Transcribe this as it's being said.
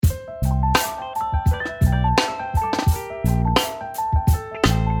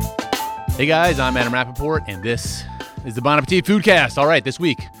Hey guys, I'm Adam Rappaport, and this is the Bon Appetit Foodcast. All right, this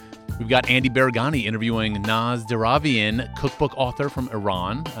week we've got Andy Baraghani interviewing Naz Deravian, cookbook author from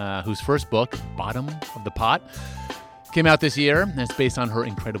Iran, whose first book, Bottom of the Pot, came out this year, and it's based on her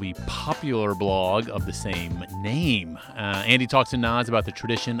incredibly popular blog of the same name. Andy talks to Naz about the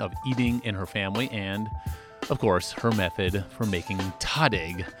tradition of eating in her family and, of course, her method for making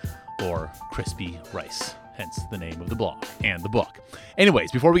tahdig, or crispy rice, hence the name of the blog and the book.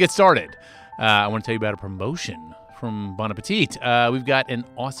 Anyways, before we get started, I want to tell you about a promotion from Bon Appetit. We've got an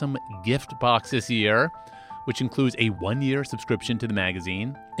awesome gift box this year, which includes a 1-year subscription to the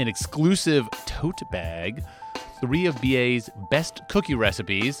magazine, an exclusive tote bag, 3 of BA's best cookie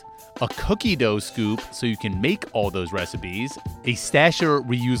recipes, a cookie dough scoop so you can make all those recipes, a Stasher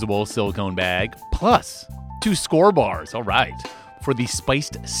reusable silicone bag, plus 2 score bars, all right, for the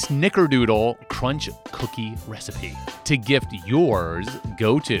spiced Snickerdoodle Crunch Cookie recipe. To gift yours,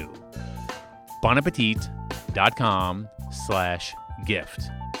 go to bonappetit.com/gift.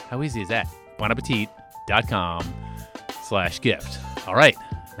 How easy is that? bonappetit.com/gift. All right,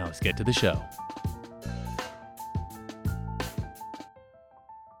 now let's get to the show.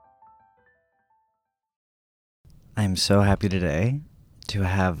 I'm so happy today to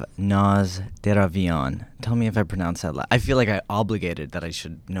have Naz Deravian. Tell me if I pronounce that. I feel like I obligated that I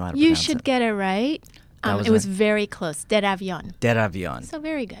should know how to pronounce it. You should get it right. It was very close. Deravian. Deravian. So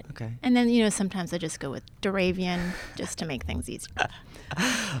very good. Okay. And then, sometimes I just go with Deravian just to make things easier.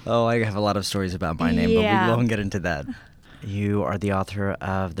 Oh, I have a lot of stories about my name, Yeah. but we won't get into that. You are the author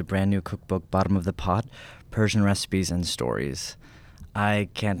of the brand new cookbook, Bottom of the Pot, Persian Recipes and Stories. I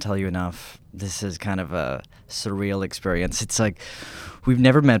can't tell you enough. This is kind of a surreal experience. It's like we've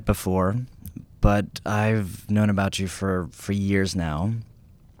never met before, but I've known about you for years now.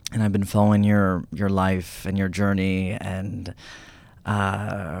 And I've been following your life and your journey, and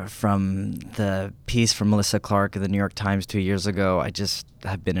from the piece from Melissa Clark in the New York Times 2 years ago, I just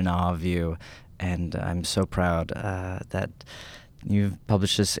have been in awe of you, and I'm so proud that you've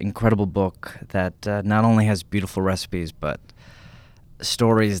published this incredible book that not only has beautiful recipes, but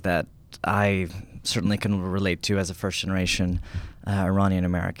stories that I certainly can relate to as a first-generation Iranian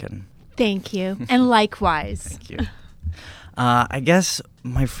American. Thank you. And likewise. Thank you. I guess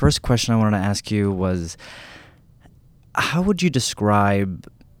my first question I wanted to ask you was, how would you describe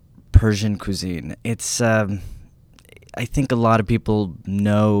Persian cuisine? It's, I think a lot of people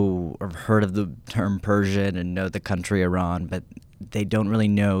know or have heard of the term Persian and know the country Iran, but they don't really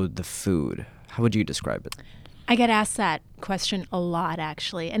know the food. How would you describe it? I get asked that question a lot,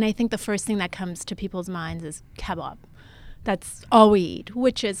 actually. And I think the first thing that comes to people's minds is kebab. That's all we eat,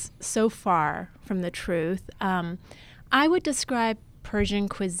 which is so far from the truth. I would describe Persian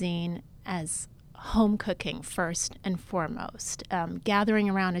cuisine as home cooking first and foremost, gathering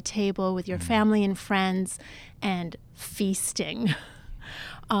around a table with your family and friends and feasting.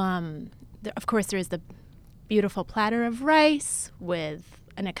 Of course, there is the beautiful platter of rice with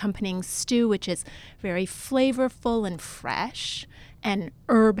an accompanying stew, which is very flavorful and fresh and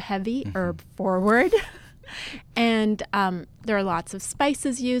herb-heavy, herb-forward. And there are lots of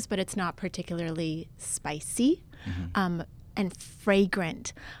spices used, but it's not particularly spicy. And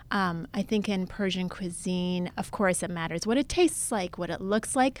fragrant. I think in Persian cuisine, of course, it matters what it tastes like, what it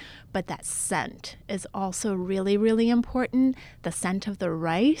looks like, but that scent is also really, really important. The scent of the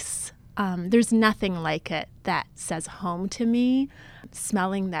rice. There's nothing like it that says home to me.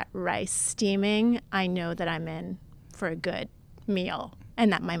 Smelling that rice steaming, I know that I'm in for a good meal.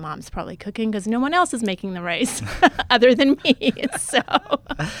 And that my mom's probably cooking because no one else is making the rice other than me. So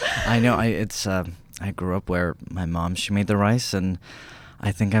I know. I grew up where my mom, she made the rice, and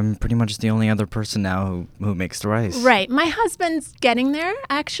I think I'm pretty much the only other person now who makes the rice. Right. My husband's getting there,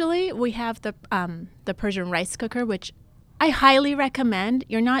 actually. We have the Persian rice cooker, which I highly recommend.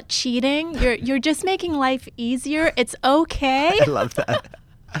 You're not cheating. You're just making life easier. It's okay. I love that.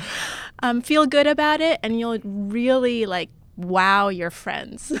 Feel good about it, and you'll really, wow your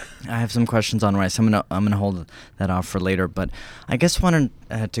friends. I have some questions on rice. I'm gonna hold that off for later, but I guess wanted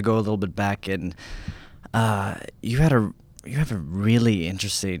to go a little bit back, and you have a really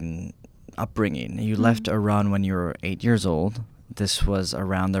interesting upbringing. You left Iran when you were 8 years old. This was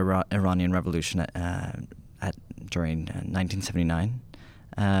around the Iranian Revolution during 1979,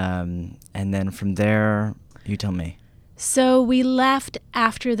 and then from there, you tell me. So we left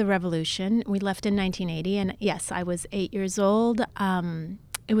after the revolution. We left in 1980, and yes, I was 8 years old.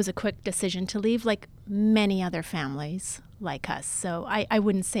 It was a quick decision to leave, like many other families like us. So I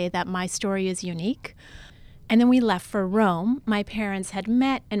wouldn't say that my story is unique. And then we left for Rome. My parents had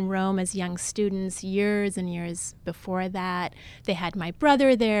met in Rome as young students years and years before that. They had my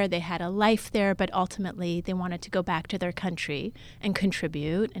brother there. They had a life there, but ultimately they wanted to go back to their country and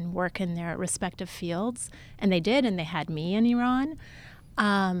contribute and work in their respective fields. And they did, and they had me in Iran.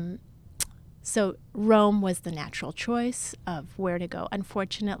 So Rome was the natural choice of where to go.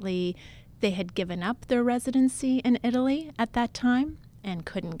 Unfortunately, they had given up their residency in Italy at that time and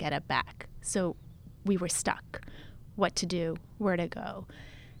couldn't get it back. So we were stuck. What to do, where to go.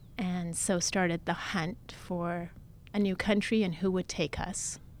 And so started the hunt for a new country and who would take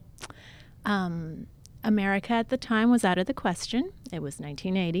us. America at the time was out of the question. It was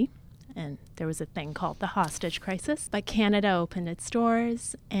 1980, and there was a thing called the hostage crisis. But Canada opened its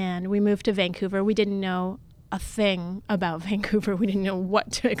doors, and we moved to Vancouver. We didn't know a thing about Vancouver. We didn't know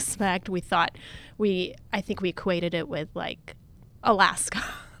what to expect. I think we equated it with like Alaska.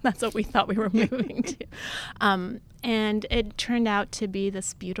 That's what we thought we were moving to. And it turned out to be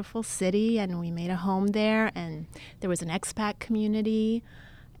this beautiful city, and we made a home there, and there was an expat community,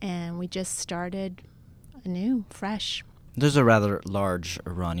 and we just started anew, fresh. There's a rather large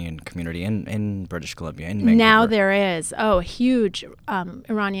Iranian community in British Columbia, in Vancouver. Now there is. Oh, a huge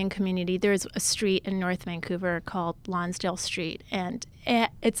Iranian community. There's a street in North Vancouver called Lonsdale Street, and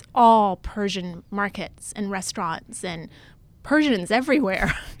it's all Persian markets and restaurants and Persians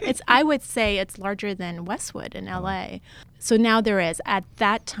everywhere. I would say it's larger than Westwood in LA. So now there is. At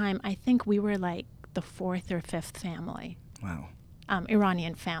that time, I think we were like the fourth or fifth family. Wow.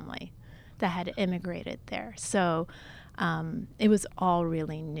 Iranian family that had immigrated there. So it was all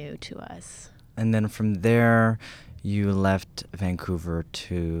really new to us. And then from there, you left Vancouver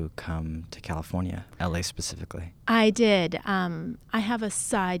to come to California, LA specifically. I did. I have a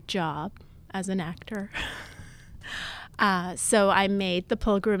side job as an actor. So I made the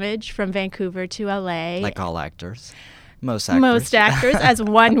pilgrimage from Vancouver to LA. Like all actors. Most actors. Most actors, as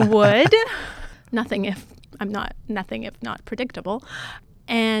one would. Nothing if not predictable.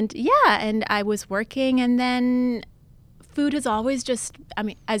 And and I was working, and then food is always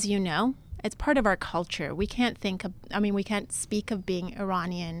as you know, it's part of our culture. We can't speak of being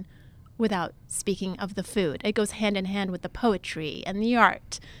Iranian without speaking of the food. It goes hand in hand with the poetry and the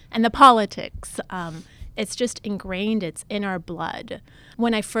art and the politics. It's just ingrained. It's in our blood.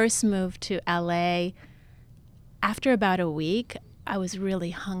 When I first moved to LA, after about a week, I was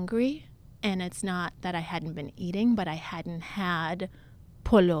really hungry. And it's not that I hadn't been eating, but I hadn't had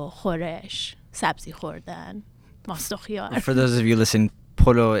polo khoresh, sabzi khordan, mastokhiyar. For those of you listening,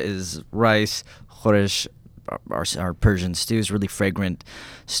 polo is rice, khoresh are Persian stews, really fragrant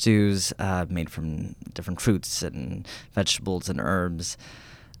stews made from different fruits and vegetables and herbs.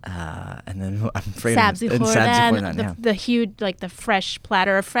 And then I'm afraid sabzi khordan, yeah. the huge, like the fresh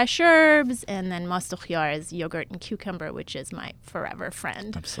platter of fresh herbs, and then mastokhiyar is yogurt and cucumber, which is my forever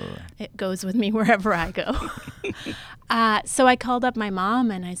friend. Absolutely. It goes with me wherever I go. So I called up my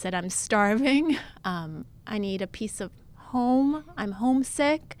mom and I said, I'm starving. I need a piece of home. I'm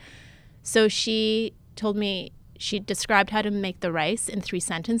homesick. So she described how to make the rice in 3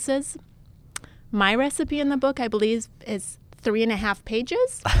 sentences. My recipe in the book, I believe, is 3.5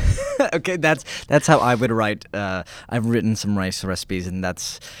 pages. Okay, that's how I would write. I've written some rice recipes, and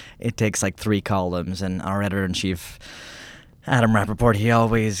it takes like 3 columns. And our editor-in-chief, Adam Rappaport, he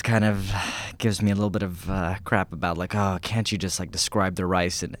always kind of gives me a little bit of crap about like, oh, can't you just like describe the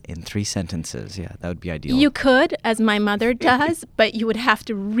rice in 3 sentences? Yeah, that would be ideal. You could, as my mother does, but you would have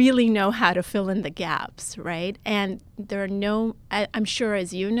to really know how to fill in the gaps, right? And there are I'm sure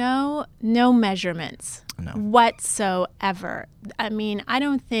as you know, no measurements whatsoever. I mean, I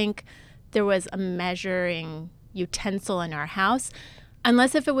don't think there was a measuring utensil in our house,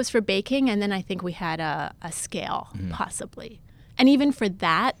 unless if it was for baking, and then I think we had a scale, possibly. And even for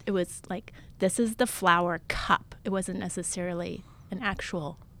that, it was like, this is the flour cup. It wasn't necessarily an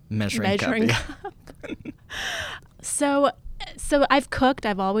actual measuring cup. So I've cooked.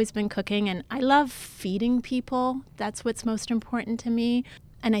 I've always been cooking, and I love feeding people. That's what's most important to me.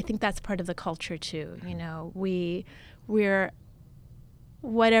 And I think that's part of the culture, too. You know, we're,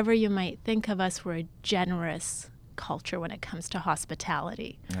 whatever you might think of us, we're a generous culture when it comes to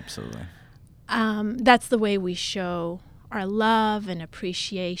hospitality. Absolutely. That's the way we show our love and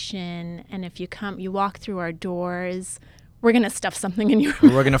appreciation. And if you walk through our doors, we're going to stuff something in your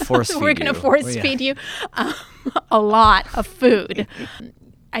mouth. We're going to force feed you. We're going to force feed you a lot of food.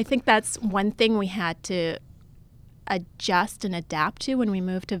 I think that's one thing we had to adjust and adapt to when we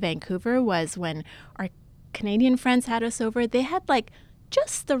moved to Vancouver, was when our Canadian friends had us over, they had like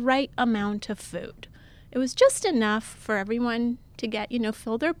just the right amount of food. It was just enough for everyone to get,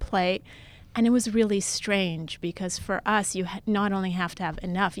 fill their plate. And it was really strange because for us, you not only have to have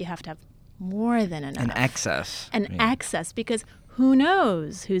enough, you have to have more than enough. An excess. Excess, because who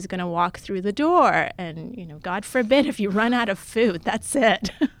knows who's going to walk through the door, and God forbid if you run out of food, that's it.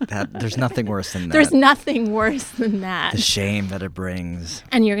 There's nothing worse than that. There's nothing worse than that. The shame that it brings.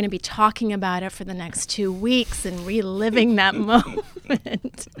 And you're going to be talking about it for the next 2 weeks and reliving that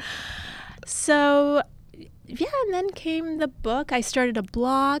moment. So, yeah, and then came the book. I started a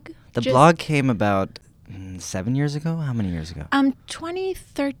blog. The blog came about 7 years ago? How many years ago?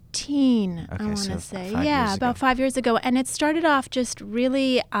 2013, okay, I want so to say. 5 Yeah, years about ago. 5 years ago. And it started off just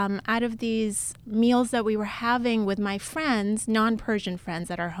really out of these meals that we were having with my friends, non-Persian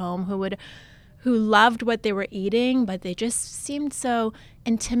friends at our home who loved what they were eating, but they just seemed so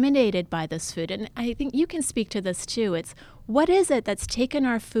intimidated by this food. And I think you can speak to this too. It's what is it that's taken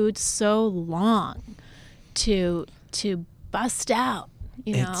our food so long to bust out,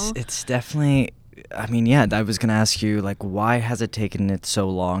 It's definitely, I mean, yeah, I was going to ask you, like, why has it taken it so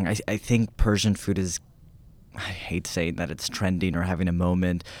long? I think Persian food is, I hate saying that it's trending or having a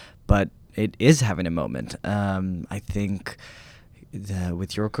moment, but it is having a moment. I think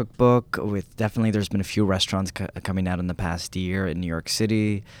with your cookbook, definitely there's been a few restaurants coming out in the past year in New York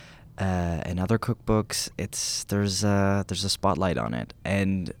City, and other cookbooks. There's a spotlight on it,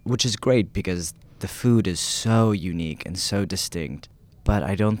 and which is great because the food is so unique and so distinct. But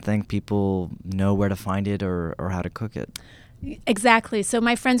I don't think people know where to find it or how to cook it. Exactly. So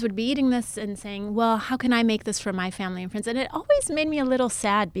my friends would be eating this and saying, well, how can I make this for my family and friends? And it always made me a little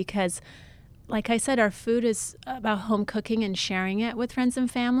sad because, like I said, our food is about home cooking and sharing it with friends and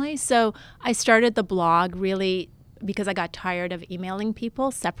family. So I started the blog really because I got tired of emailing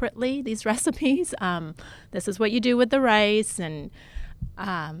people separately these recipes. This is what you do with the rice. And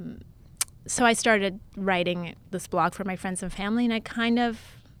so I started writing this blog for my friends and family, and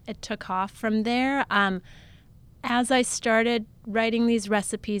it took off from there. As I started writing these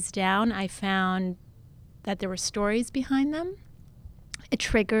recipes down, I found that there were stories behind them. It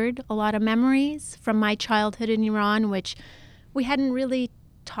triggered a lot of memories from my childhood in Iran, which we hadn't really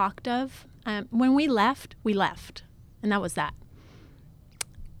talked of. When we left, and that was that.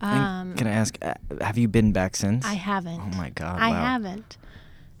 Can I ask, have you been back since? I haven't. Oh my God, I wow. haven't.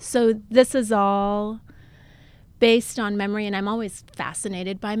 So this is all based on memory, and I'm always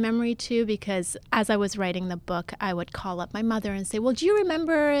fascinated by memory too, because as I was writing the book, I would call up my mother and say, well, do you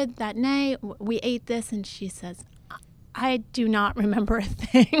remember that night we ate this? And she says, I do not remember a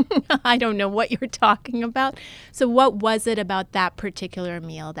thing. I don't know what you're talking about. So what was it about that particular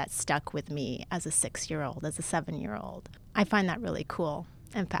meal that stuck with me as a 6-year-old, as a 7-year-old? I find that really cool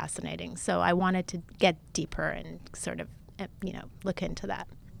and fascinating. So I wanted to get deeper and sort of, look into that.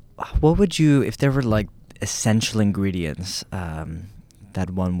 What would you, if there were like essential ingredients that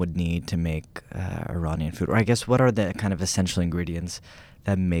one would need to make Iranian food, or I guess what are the kind of essential ingredients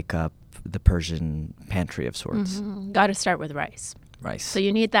that make up the Persian pantry of sorts? Mm-hmm. Got to start with rice. Rice. So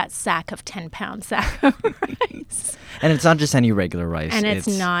you need that 10-pound sack of rice. And it's not just any regular rice. And it's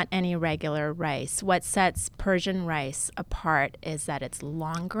not any regular rice. What sets Persian rice apart is that it's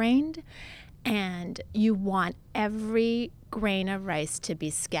long-grained, and you want every grain of rice to be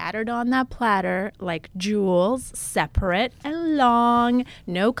scattered on that platter like jewels, separate and long,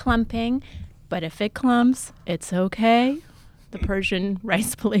 no clumping. But if it clumps, it's okay. The Persian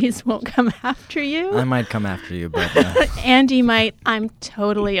rice police won't come after you. I might come after you, but... Andy might. I'm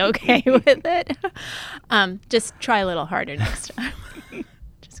totally okay with it. Just try a little harder next time.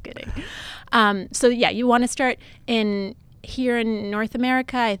 Just kidding. So yeah, you want to start here in North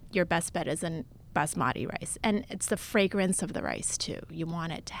America, your best bet is in basmati rice. And it's the fragrance of the rice too. You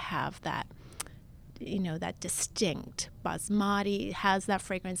want it to have that, that distinct. Basmati has that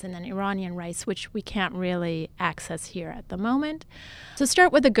fragrance, and then Iranian rice, which we can't really access here at the moment. So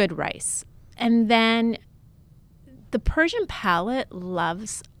start with a good rice. And then the Persian palate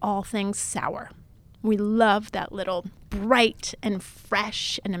loves all things sour. We love that little bright and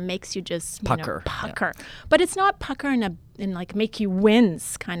fresh, and it makes you just pucker. Yeah. But it's not pucker in like make you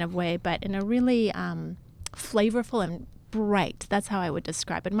wince kind of way, but in a really flavorful and bright. That's how I would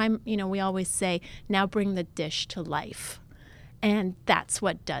describe it. We always say, now bring the dish to life. And that's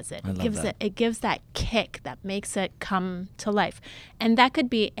what does it. It gives that kick that makes it come to life. And that could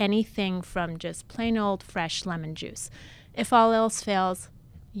be anything from just plain old fresh lemon juice. If all else fails,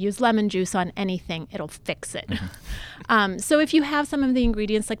 use lemon juice on anything. It'll fix it. So if you have some of the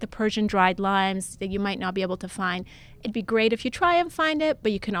ingredients like the Persian dried limes that you might not be able to find, it'd be great if you try and find it,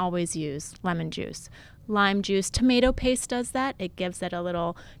 but you can always use lemon juice. Lime juice, tomato paste does that. It gives it a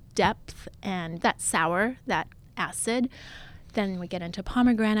little depth and that sour, that acid. Then we get into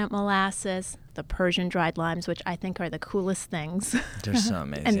pomegranate molasses, the Persian dried limes, which I think are the coolest things. They're so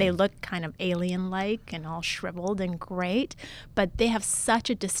amazing. And they look kind of alien-like and all shriveled and great, but they have such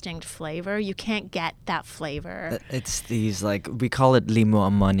a distinct flavor. You can't get that flavor. It's these, like, we call it limu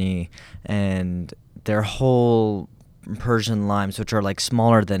amani, and they're whole Persian limes, which are like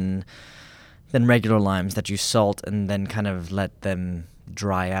smaller than regular limes that you salt and then kind of let them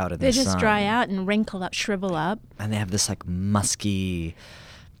dry out in the sun. They just dry out and wrinkle up, shrivel up. And they have this like musky,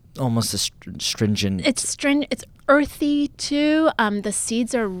 almost astringent. It's earthy too. The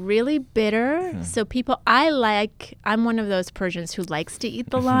seeds are really bitter. So I'm one of those Persians who likes to eat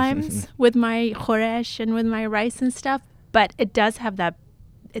the limes with my khoresh and with my rice and stuff. But it does have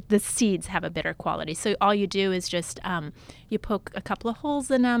the seeds have a bitter quality. So all you do is just you poke a couple of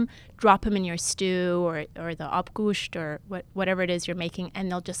holes in them, drop them in your stew or the abgusht or whatever it is you're making, and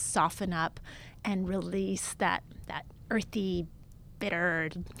they'll just soften up and release that earthy, bitter,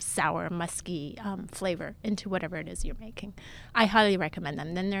 sour, musky flavor into whatever it is you're making. I highly recommend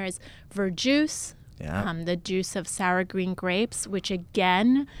them. Then there's verjuice, the juice of sour green grapes, which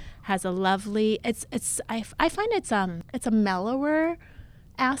again has a lovely. I find it's a mellower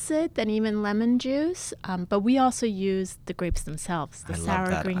acid than even lemon juice, but we also use the grapes themselves, the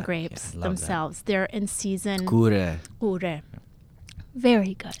sour green grapes themselves. They're in season. Gure.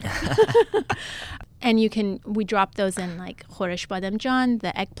 Very good. And we drop those in like khoresh bademjan,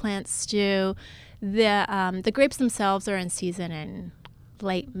 the eggplant stew. The grapes themselves are in season in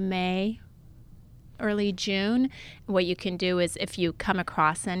late May, early June. What you can do is, if you come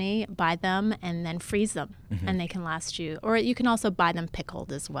across any, buy them and then freeze them, and they can last you. Or you can also buy them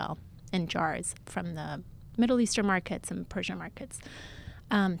pickled as well in jars from the Middle Eastern markets and Persian markets.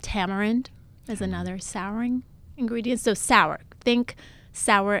 Tamarind is another souring ingredient. So sour. Think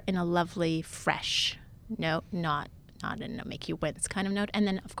sour in a lovely, fresh note, not in a make you wince kind of note. And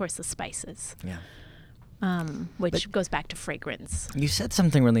then, of course, the spices. Yeah. Which goes back to fragrance. You said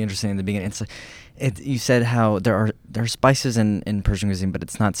something really interesting in the beginning. You said how there are spices in Persian cuisine, but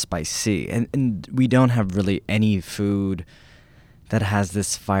it's not spicy. And we don't have really any food that has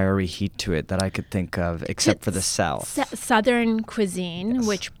this fiery heat to it that I could think of, except for the South. Southern cuisine,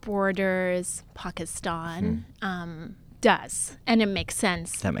 which borders Pakistan, does. And it makes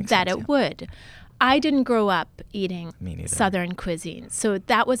sense that it would. I didn't grow up eating Southern cuisine, so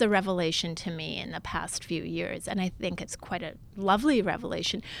that was a revelation to me in the past few years, and I think it's quite a lovely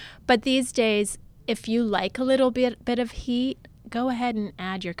revelation. But these days, if you like a little bit of heat, go ahead and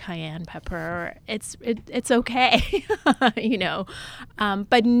add your cayenne pepper. It's okay, you know.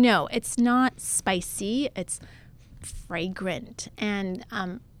 But no, it's not spicy. It's fragrant, and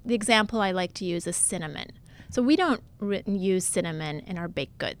the example I like to use is cinnamon. So we don't use cinnamon in our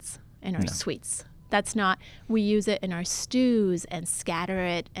baked goods, in our sweets. That's not. We use it in our stews and scatter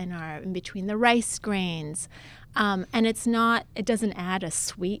it in between the rice grains, and it's not. It doesn't add a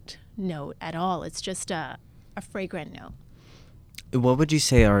sweet note at all. It's just a fragrant note. What would you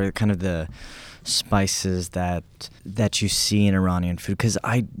say are kind of the spices that you see in Iranian food? Because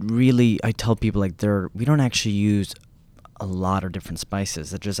I tell people like we don't actually use a lot of different spices.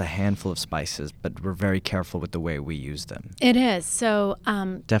 They're just a handful of spices, but we're very careful with the way we use them. It is. So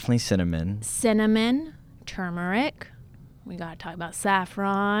definitely cinnamon. Cinnamon, turmeric. We got to talk about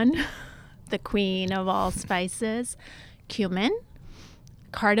saffron, the queen of all spices. Cumin,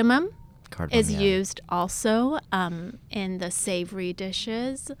 cardamom is used also in the savory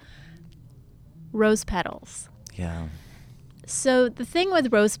dishes. Rose petals. Yeah. So the thing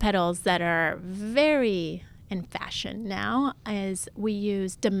with rose petals that are very in fashion now is we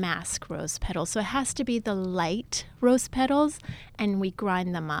use damask rose petals. So it has to be the light rose petals, and we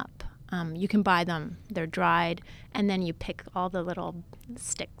grind them up. You can buy them. They're dried, and then you pick all the little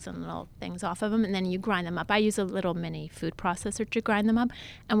sticks and little things off of them, and then you grind them up. I use a little mini food processor to grind them up,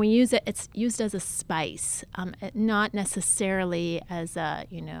 and we use it. It's used as a spice, not necessarily as a,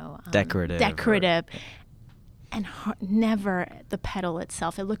 decorative. And never the petal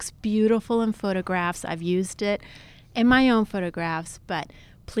itself. It looks beautiful in photographs. I've used it in my own photographs, but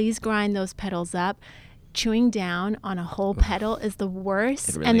please grind those petals up. Chewing down on a whole petal is the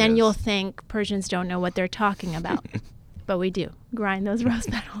worst. Really, and then you'll think Persians don't know what they're talking about. But we do. Grind those rose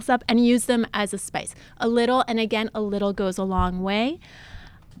petals up and use them as a spice. A little, and again, a little goes a long way.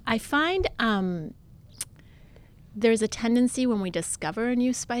 I find there's a tendency when we discover a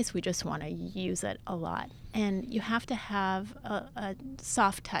new spice, we just want to use it a lot. And you have to have a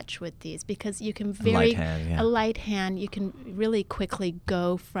soft touch with these because you can a light hand. You can really quickly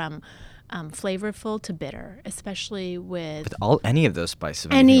go from flavorful to bitter, especially with any of those spices.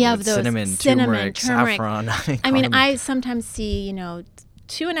 Any of those cinnamon, turmeric, saffron. I sometimes see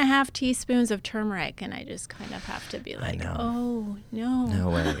 2.5 teaspoons of turmeric, and I just kind of have to be like, oh no, no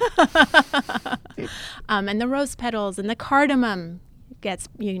way. And the rose petals and the cardamom gets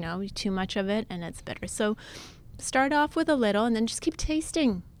too much of it and it's bitter. So start off with a little and then just keep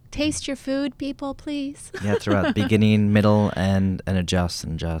tasting. Taste your food, people, please. Yeah, throughout beginning, middle, and adjust.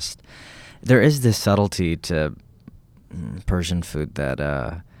 There is this subtlety to Persian food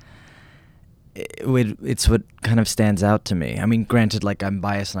that it's what kind of stands out to me. I mean, granted, like I'm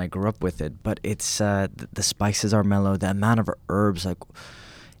biased and I grew up with it, but it's the spices are mellow. The amount of herbs, like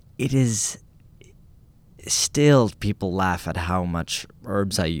it is. Still, people laugh at how much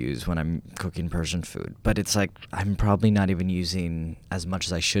herbs I use when I'm cooking Persian food, but it's like I'm probably not even using as much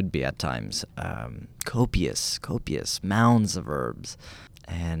as I should be at times. Copious mounds of herbs,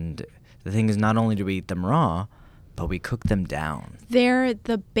 and the thing is, not only do we eat them raw, but we cook them down. They're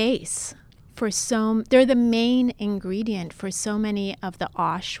the base they're the main ingredient for so many of the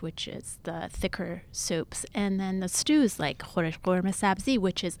ash, which is the thicker soups, and then the stews like khoresh ghorme sabzi,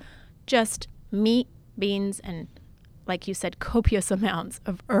 which is just meat, beans, and like you said, copious amounts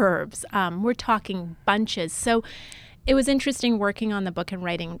of herbs. We're talking bunches. So it was interesting working on the book and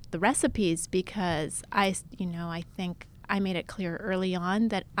writing the recipes because I think I made it clear early on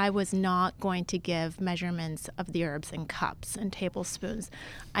that I was not going to give measurements of the herbs in cups and tablespoons.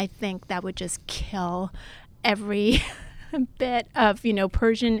 I think that would just kill every bit of,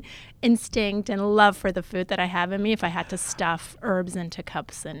 Persian instinct and love for the food that I have in me if I had to stuff herbs into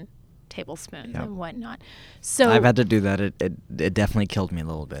cups and tablespoons and whatnot. So I've had to do that. It definitely killed me a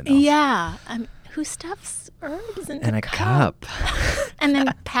little bit. Yeah. Who stuffs herbs into a cup? And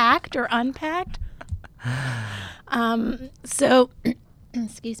then packed or unpacked? So,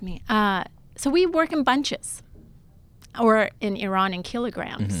 excuse me. So we work in bunches, or in Iran in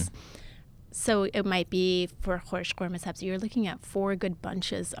kilograms. Mm-hmm. So it might be for khoresh ghorme sabzi, you're looking at 4 good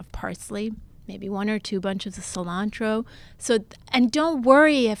bunches of parsley, maybe 1 or 2 bunches of cilantro. So, and don't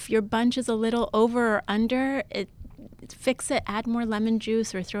worry if your bunch is a little over or under. Fix it. Add more lemon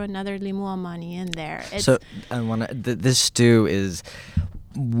juice, or throw another limu amani in there. This stew is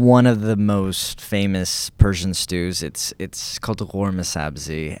one of the most famous Persian stews. It's called ghorme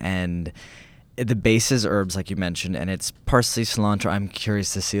sabzi, and the base is herbs, like you mentioned, and it's parsley, cilantro. I'm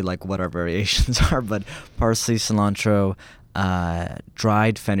curious to see what our variations are, but parsley, cilantro,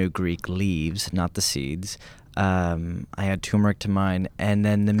 dried fenugreek leaves, not the seeds. I had turmeric to mine, and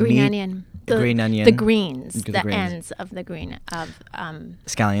then the green meat, onion. Green onion. The greens, the ends of the green of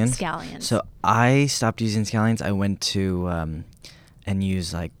scallions. Scallions. So I stopped using scallions. I went to and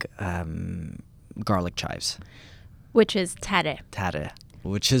use garlic chives, which is tare. Tare,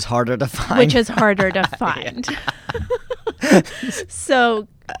 which is harder to find. So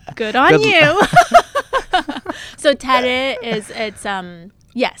good on you. So tare is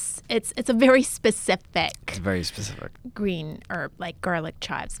yes, it's a very specific. It's very specific green herb, like garlic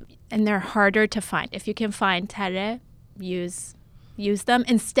chives, and they're harder to find. If you can find tare, use them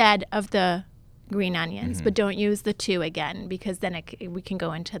instead of the green onions, mm-hmm. but don't use the 2 again, because then we can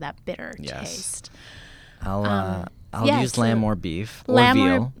go into that bitter taste. I'll use lamb or beef or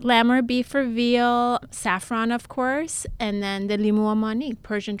veal. Lamb or beef or veal, saffron, of course, and then the limu amani,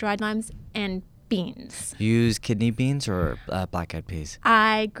 Persian dried limes, and beans. Use kidney beans or black-eyed peas?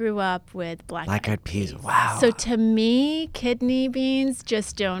 I grew up with black-eyed peas. Wow. So to me, kidney beans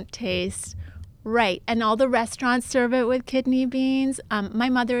just don't taste right. And all the restaurants serve it with kidney beans. My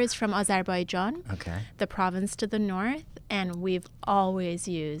mother is from Azerbaijan, the province to the north, and we've always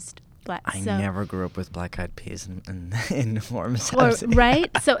used black. I never grew up with black-eyed peas in ghorme sabzi.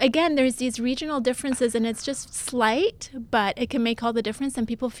 Right? So again, there's these regional differences, and it's just slight, but it can make all the difference, and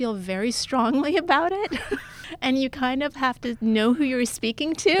people feel very strongly about it. And you kind of have to know who you're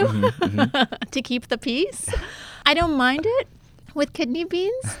speaking to mm-hmm. to keep the peace. I don't mind it with kidney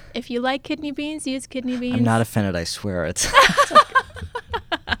beans. If you like kidney beans, use kidney beans. I'm not offended, I swear.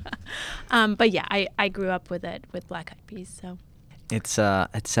 But yeah, I grew up with it with black-eyed peas, so. It's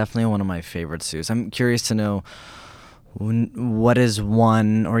definitely one of my favorite stews. I'm curious to know what is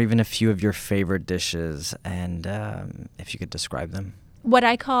one or even a few of your favorite dishes, and if you could describe them. What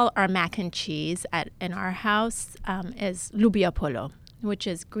I call our mac and cheese in our house is lubia polo, which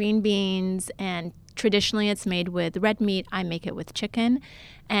is green beans and Traditionally, it's made with red meat. I make it with chicken.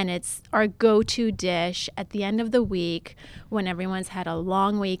 And it's our go-to dish at the end of the week when everyone's had a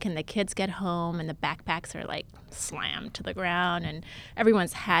long week and the kids get home and the backpacks are like slammed to the ground and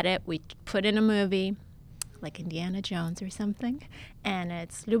everyone's had it. We put in a movie like Indiana Jones or something. And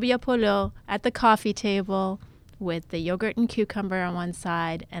it's lubia polo at the coffee table with the yogurt and cucumber on one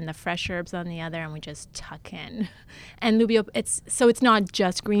side and the fresh herbs on the other, and we just tuck in. And lubia, it's not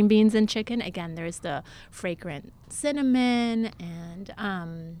just green beans and chicken. Again, there's the fragrant cinnamon,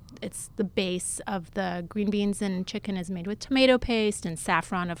 and it's the base of the green beans and chicken is made with tomato paste and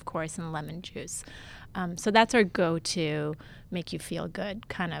saffron, of course, and lemon juice. So that's our go-to, make you feel good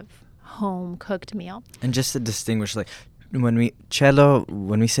kind of home-cooked meal. And just to distinguish, like when we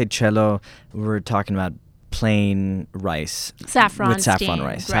say cello, we're talking about plain rice Saffron with saffron steamed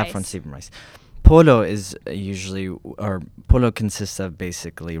rice, saffron steamed rice. Polo is polo consists of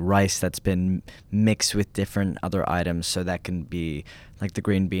basically rice that's been mixed with different other items. So that can be like the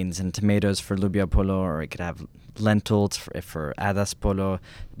green beans and tomatoes for lubia polo, or it could have lentils for hadas polo,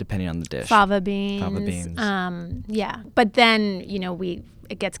 depending on the dish. Fava beans. Fava beans. Yeah, but then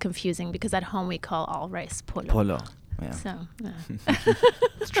it ggets confusing because at home we call all rice polo. Polo. Yeah. So,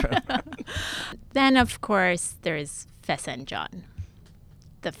 It's true. Then, of course, there's fesenjan,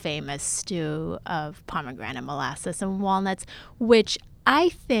 the famous stew of pomegranate molasses and walnuts, which I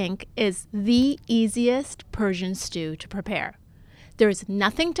think is the easiest Persian stew to prepare. There's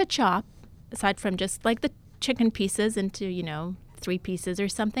nothing to chop aside from just like the chicken pieces into, 3 pieces or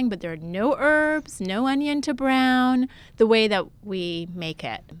something, but there are no herbs, no onion to brown, the way that we make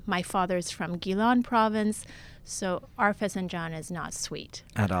it. My father's from Gilan province, so our fesenjan is not sweet.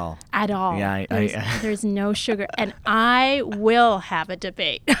 At all. At all. Yeah, there's no sugar. And I will have a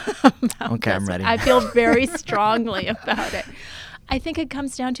debate about Okay, this. I'm ready. I feel very strongly about it. I think it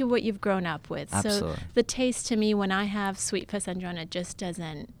comes down to what you've grown up with. Absolutely. So the taste to me, when I have sweet fesenjan, it just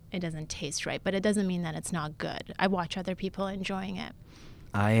doesn't taste right. But it doesn't mean that it's not good. I watch other people enjoying it.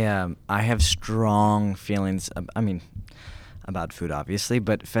 I have strong feelings. About food, obviously,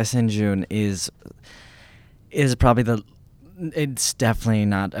 but fesenjan is probably it's definitely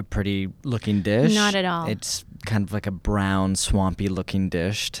not a pretty looking dish. Not at all. It's kind of like a brown, swampy looking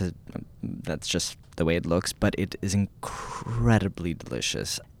dish. That's just the way it looks, but it is incredibly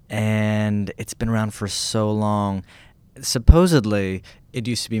delicious. And it's been around for so long. Supposedly, it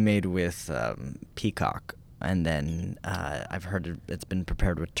used to be made with peacock. And then I've heard it's been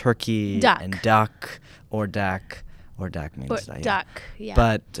prepared with turkey and duck or dak. Or dak means duck, yeah.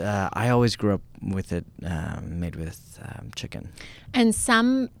 But I always grew up with it made with chicken. And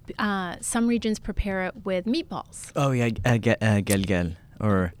some regions prepare it with meatballs. Oh yeah, gelgel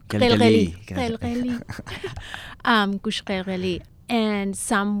or Gelgeli. gelgeli. Gush gelgeli. And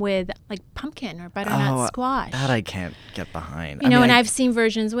some with like pumpkin or butternut squash. That I can't get behind. And I've seen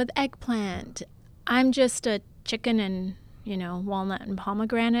versions with eggplant. I'm just a chicken and walnut and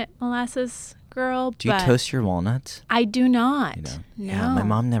pomegranate molasses girl. Do you toast your walnuts? I do not. No. Yeah, my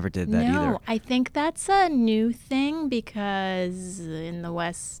mom never did that either. I think that's a new thing because in the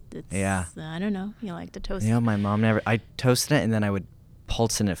West, it's, I don't know, you like to toast. My mom never. I toasted it and then I would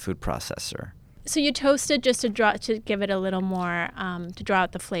pulse in a food processor. So you toast it just to give it a little more, to draw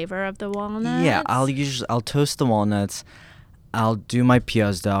out the flavor of the walnuts? Yeah, I'll toast the walnuts. I'll do my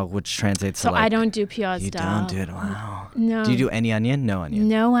piaz dal, which translates to So I don't do piaz dal. You don't do it? Wow. No. Do you do any onion? No onion.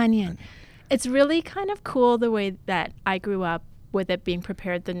 No onion. It's really kind of cool the way that I grew up with it being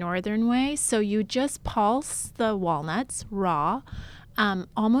prepared the northern way. So you just pulse the walnuts raw,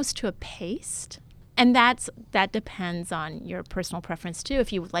 almost to a paste. And that depends on your personal preference too,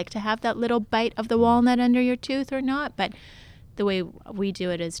 if you would like to have that little bite of the walnut under your tooth or not. But the way we do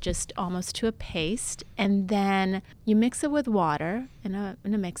it is just almost to a paste. And then you mix it with water in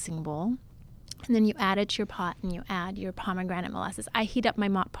a mixing bowl. And then you add it to your pot and you add your pomegranate molasses. I heat up my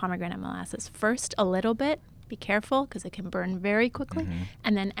pomegranate molasses first a little bit. Be careful because it can burn very quickly. Mm-hmm.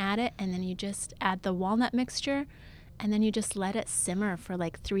 And then add it, and then you just add the walnut mixture, and then you just let it simmer for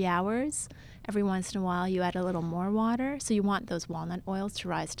like 3 hours. Every once in a while you add a little more water. So you want those walnut oils to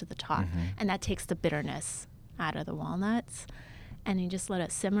rise to the top. Mm-hmm. And that takes the bitterness out of the walnuts. And you just let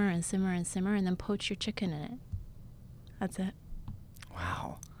it simmer and simmer and simmer, and then poach your chicken in it. That's it.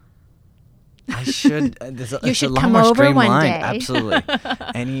 Wow. I should. You should come over one day. Absolutely.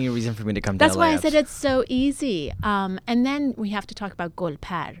 Any reason for me to come to That's LA? That's why I said it's so easy. And then we have to talk about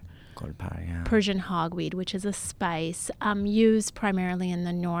golpar. Golpar, yeah. Persian hogweed, which is a spice used primarily in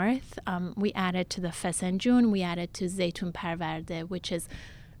the north. We add it to the fesenjan. We add it to zeytun parverde,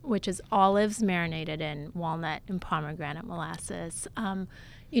 which is olives marinated in walnut and pomegranate molasses.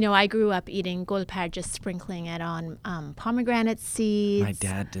 I grew up eating golpar, just sprinkling it on pomegranate seeds. My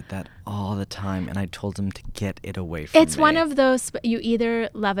dad did that all the time, and I told him to get it away from me. It's one of those, you either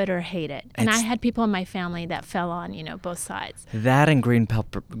love it or hate it. And I had people in my family that fell on, both sides. That and green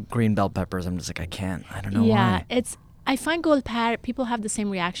bell peppers, I'm just like, I can't. I don't know why. Yeah, I find golpar, people have the same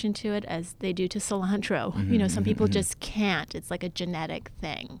reaction to it as they do to cilantro. Some people just can't. It's like a genetic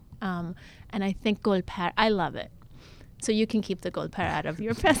thing. And I think golpar, I love it. So you can keep the golpar out of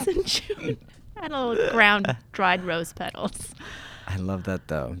your pheasant shoot. And a little ground dried rose petals. I love that,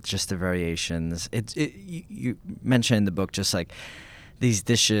 though. Just the variations. You mentioned in the book just like these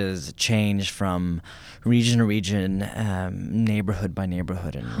dishes change from region to region, neighborhood by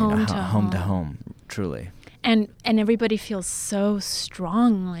neighborhood, and home to home, truly. And everybody feels so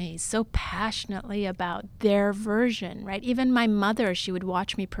strongly, so passionately about their version, right? Even my mother, she would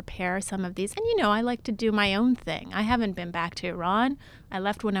watch me prepare some of these. And, I like to do my own thing. I haven't been back to Iran. I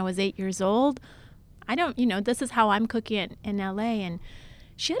left when I was 8 years old. I don't, this is how I'm cooking it in LA. And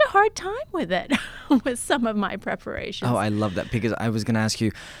she had a hard time with it, with some of my preparations. Oh, I love that, because I was going to ask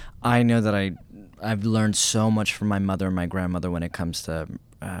you, I know that I've learned so much from my mother and my grandmother when it comes to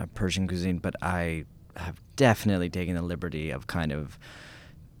Persian cuisine, but I have definitely taken the liberty of kind of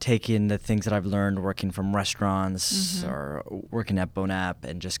taking the things that I've learned working from restaurants or working at Bonap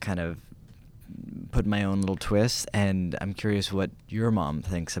and just kind of put my own little twist. And I'm curious what your mom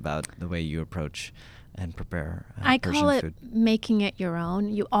thinks about the way you approach and prepare I Persian call it food. making it your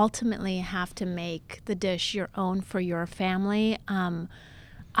own. You ultimately have to make the dish your own for your family.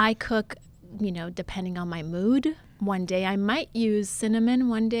 I cook, depending on my mood. One day I might use cinnamon.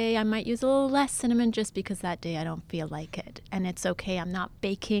 One day I might use a little less cinnamon just because that day I don't feel like it. And it's okay. I'm not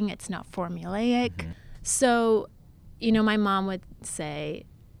baking. It's not formulaic. So, my mom would say,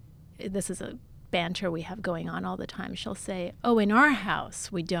 this is a banter we have going on all the time. She'll say, oh, in our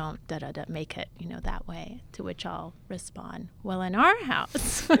house, we don't make it, that way. To which I'll respond, well, in our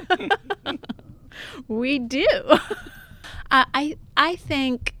house, we do. I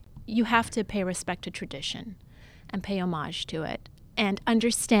think you have to pay respect to tradition and pay homage to it and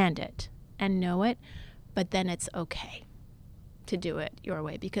understand it and know it, but then it's okay to do it your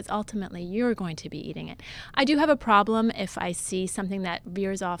way because ultimately you're going to be eating it. I do have a problem if I see something that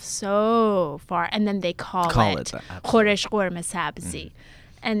veers off so far and then they call it khoresh ghormeh sabzi,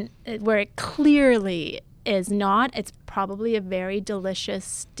 and where it clearly is not. It's probably a very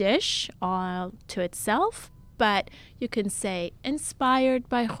delicious dish all to itself, but you can say inspired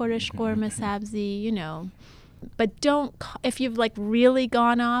by khoresh ghormeh sabzi, But don't, if you've really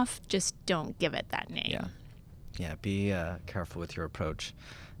gone off, just don't give it that name. Yeah, be careful with your approach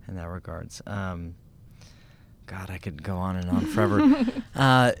in that regards. God, I could go on and on forever.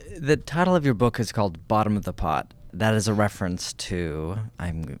 The title of your book is called Bottom of the Pot. That is a reference to,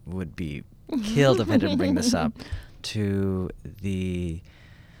 I would be killed if I didn't bring this up, to the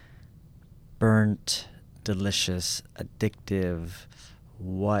burnt, delicious, addictive,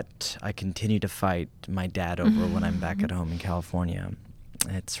 what I continue to fight my dad over when I'm back at home in California.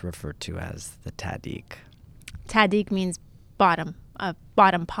 It's referred to as the tahdig. Tahdig means bottom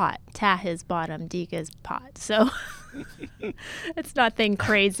pot. Tah is bottom, dig is pot. So it's nothing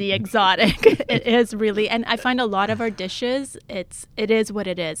crazy exotic. It is really, and I find a lot of our dishes, it is what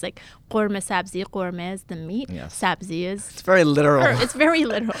it is. Like ghormeh sabzi, ghormeh is the meat. Yes. Sabzi is... It's very literal. It's very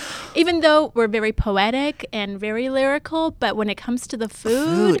literal. Even though we're very poetic and very lyrical, but when it comes to the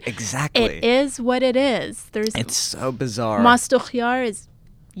food, exactly. It is what it is. It's so bizarre. Masto khiyar is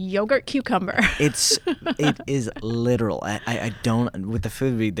yogurt cucumber. It is literal. I don't, with the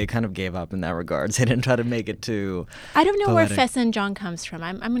food, they kind of gave up in that regard. They didn't try to make it too I don't know poetic. where Fesenjan comes from.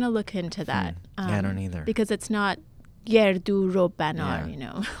 I'm going to look into that. Yeah, I don't either. Because it's not yerdu ro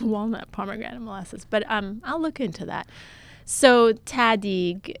banar, walnut, pomegranate, molasses. But I'll look into that. So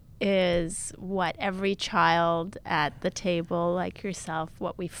tahdig is what every child at the table, like yourself,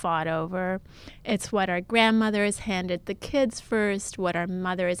 what we fought over. It's what our grandmothers handed the kids first, what our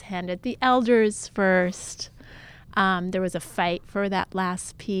mothers handed the elders first. There was a fight for that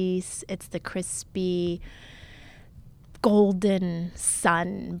last piece. It's the crispy, golden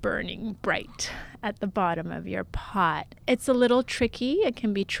sun burning bright at the bottom of your pot. It's a little tricky. It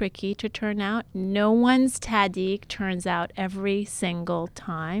can be tricky to turn out. No one's tahdig turns out every single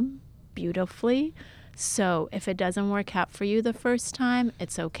time beautifully. So if it doesn't work out for you the first time,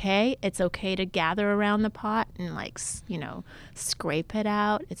 it's okay. It's okay to gather around the pot and scrape it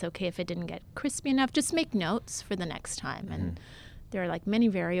out. It's okay if it didn't get crispy enough. Just make notes for the next time. And there are many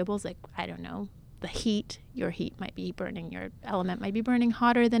variables, I don't know, the heat. Your heat might be burning, your element might be burning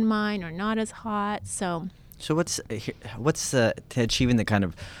hotter than mine or not as hot. So So what's to achieving the kind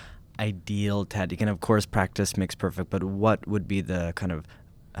of ideal tahdig? And of course, practice makes perfect. But what would be the kind of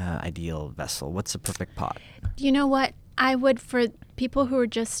ideal vessel? What's the perfect pot? You know what? I would, for people who are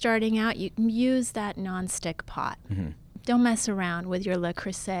just starting out, you can use that nonstick pot. Mm-hmm. Don't mess around with your Le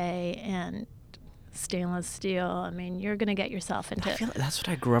Creuset and stainless steel. I mean, you're going to get yourself into... I feel like that's what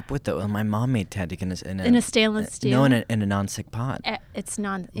I grew up with, though. My mom made tahdig in a stainless steel? No, in a nonstick pot. It's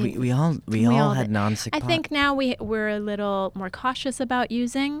non... We all had nonstick pot. I think now we're a little more cautious about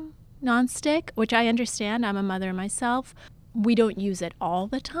using nonstick, which I understand. I'm a mother myself. We don't use it all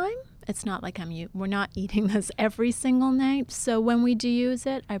the time. It's not like we're not eating this every single night. So when we do use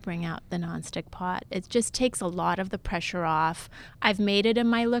it, I bring out the nonstick pot. It just takes a lot of the pressure off. I've made it in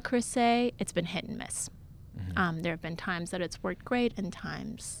my Le Creuset. It's been hit and miss. Mm-hmm. There have been times that it's worked great and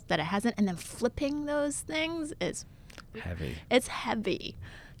times that it hasn't. And then flipping those things is heavy. It's heavy.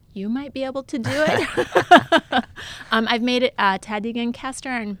 You might be able to do it. I've made it tahdig in cast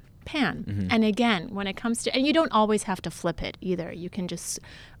iron pan. Mm-hmm. And again, when it comes to, and you don't always have to flip it either. You can just,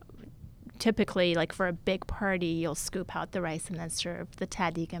 typically, like for a big party, you'll scoop out the rice and then serve the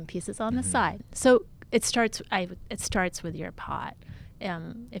tahdig in pieces on the side. So it starts with your pot.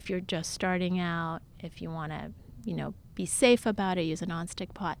 If you're just starting out, if you want to, be safe about it, use a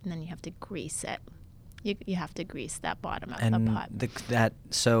nonstick pot, and then you have to grease it. You have to grease that bottom of the pot.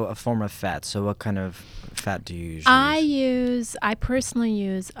 So a form of fat. So what kind of fat do you usually use? I personally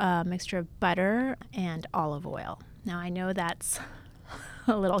use a mixture of butter and olive oil. Now I know that's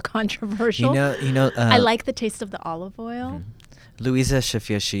a little controversial. I like the taste of the olive oil. Mm-hmm. Louisa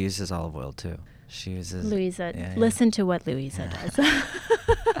Shafia, she uses olive oil too. She uses Louisa. Yeah, listen to what Louisa does.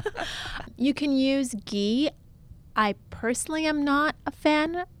 You can use ghee. I personally am not a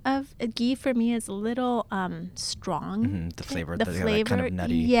fan of ghee. For me, is a little strong. Mm-hmm. The flavor, that kind of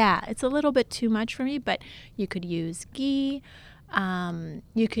nutty. Yeah, it's a little bit too much for me. But you could use ghee.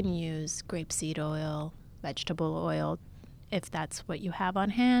 You can use grapeseed oil, vegetable oil, if that's what you have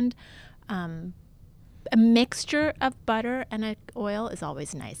on hand. A mixture of butter and oil is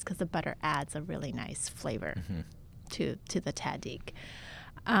always nice because the butter adds a really nice flavor to the tahdig.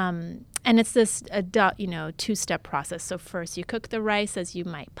 And it's this two-step process. So first you cook the rice as you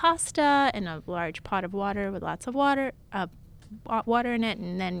might pasta in a large pot of water with lots of water in it,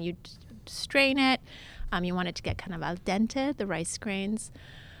 and then you strain it. You want it to get kind of al dente, the rice grains.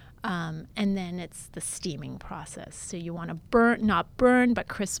 And then it's the steaming process. So you want to not burn, but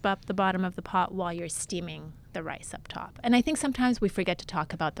crisp up the bottom of the pot while you're steaming the rice up top. And I think sometimes we forget to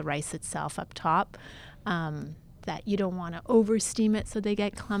talk about the rice itself up top, that you don't want to over-steam it so they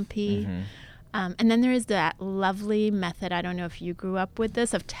get clumpy. Mm-hmm. And then there is that lovely method, I don't know if you grew up with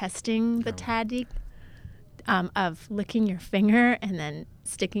this, of testing the tahdig, of licking your finger and then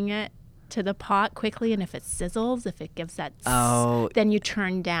sticking it to the pot quickly, and if it sizzles, if it gives that then you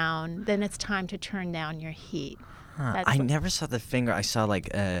turn down, then it's time to turn down your heat. I never saw the finger. I saw like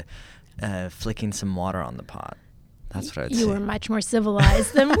flicking some water on the pot. That's what I'd say. You were much more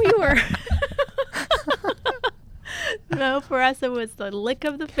civilized than we were. No, for us it was the lick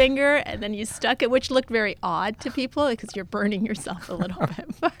of the finger and then you stuck it, which looked very odd to people because you're burning yourself a little bit.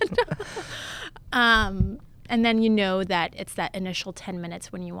 But and then you know that it's that initial 10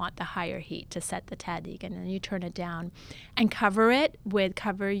 minutes when you want the higher heat to set the tahdig, and then you turn it down and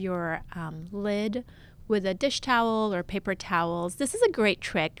cover your lid with a dish towel or paper towels. This is a great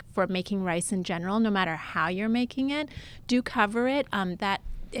trick for making rice in general, no matter how you're making it. Do cover it.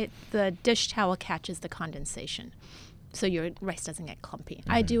 The dish towel catches the condensation, so your rice doesn't get clumpy.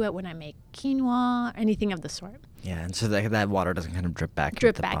 Mm-hmm. I do it when I make quinoa or anything of the sort. Yeah, and so that water doesn't kind of drip back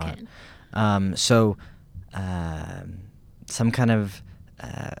in. Some kind of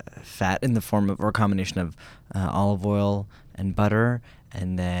fat in the form of, or a combination of olive oil and butter,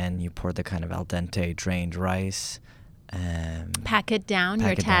 and then you pour the kind of al dente drained rice. Pack it down,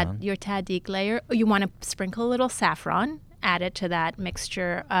 your tahdig layer. You want to sprinkle a little saffron. Add it to that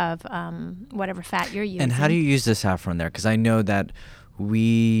mixture of whatever fat you're using. And how do you use the saffron there? Because I know that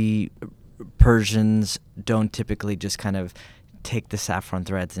we Persians don't typically just kind of take the saffron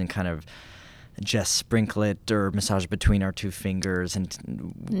threads and kind of just sprinkle it or massage between our two fingers. And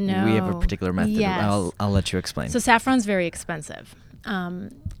we have a particular method. Yes. I'll let you explain. So saffron's very expensive.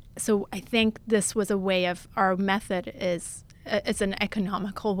 So I think this was a way of, our method is, it's an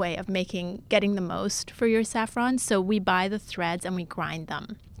economical way of getting the most for your saffron. So we buy the threads and we grind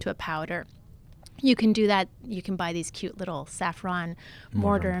them to a powder. You can do that. You can buy these cute little saffron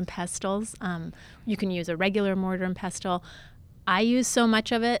mortar and pestles. You can use a regular mortar and pestle. I use so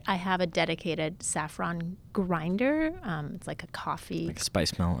much of it. I have a dedicated saffron grinder. It's like a coffee. Like a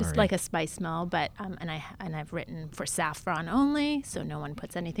spice mill? It's like a spice mill, but and I've written for saffron only, so no one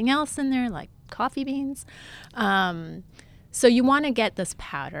puts anything else in there, like coffee beans. So you want to get this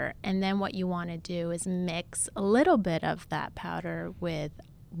powder, and then what you want to do is mix a little bit of that powder with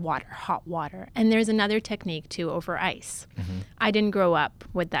water, hot water. And there's another technique too, over ice. I didn't grow up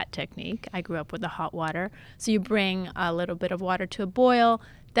with that technique. I grew up with the hot water. So you bring a little bit of water to a boil,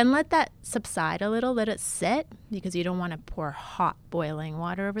 then let that subside a little, let it sit, because you don't want to pour hot boiling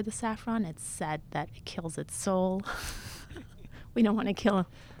water over the saffron. It's said that it kills its soul. We don't want to kill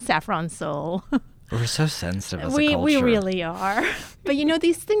saffron's soul. We're so sensitive as a We culture. really are. But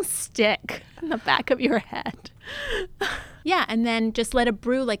these things stick in the back of your head. Yeah, and then just let it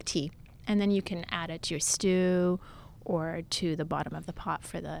brew like tea. And then you can add it to your stew or to the bottom of the pot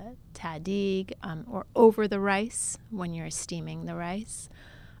for the tahdig, or over the rice when you're steaming the rice.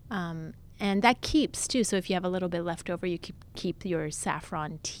 And that keeps too. So if you have a little bit left over, you keep your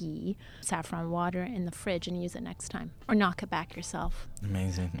saffron tea, saffron water in the fridge and use it next time. Or knock it back yourself.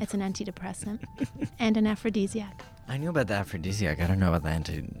 Amazing. It's an antidepressant and an aphrodisiac. I knew about the aphrodisiac. I don't know about the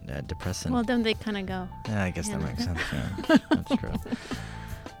antidepressant. Well, then they kind of go. Yeah, I guess Yeah. that makes sense. Yeah, that's true.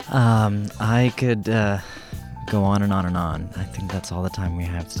 I could go on and on and on. I think that's all the time we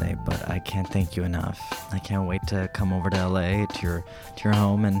have today, but I can't thank you enough. I can't wait to come over to LA to your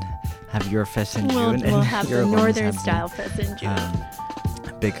home and have your fest in June. We'll and have your the ones northern have style fest in June.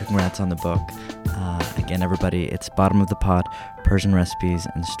 Big congrats on the book. Again, everybody, it's Bottom of the Pot, Persian Recipes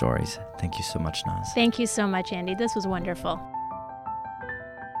and Stories. Thank you so much, Naz. Thank you so much, Andy. This was wonderful.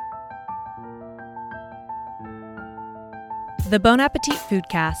 The Bon Appetit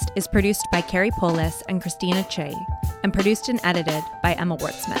Foodcast is produced by Carrie Polis and Christina Che, and produced and edited by Emma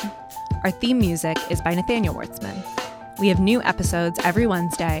Wartzman. Our theme music is by Nathaniel Wartzman. We have new episodes every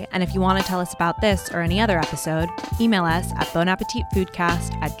Wednesday, and if you want to tell us about this or any other episode, email us at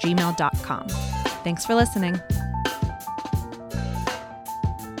bonappetitfoodcast@gmail.com. Thanks for listening.